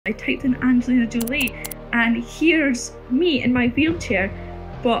I typed in Angelina Jolie and here's me in my wheelchair,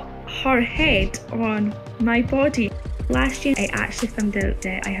 but her head on my body. Last year I actually found out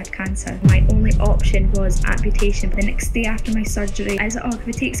that I had cancer. My only option was amputation. The next day after my surgery, I was like, oh, can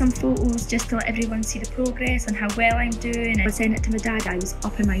we take some photos just to let everyone see the progress and how well I'm doing? And I sent it to my dad. I was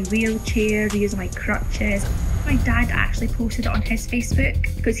up in my wheelchair using my crutches. My dad actually posted it on his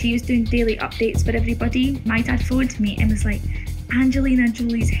Facebook because he was doing daily updates for everybody. My dad phoned me and was like, Angelina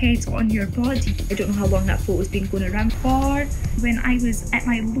Jolie's head's on your body. I don't know how long that photo's been going around for. When I was at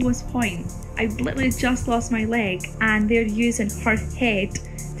my lowest point, I literally just lost my leg and they're using her head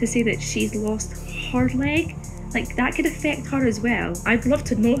to say that she's lost her leg. Like, that could affect her as well. I'd love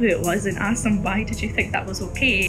to know who it was and ask them, why did you think that was okay?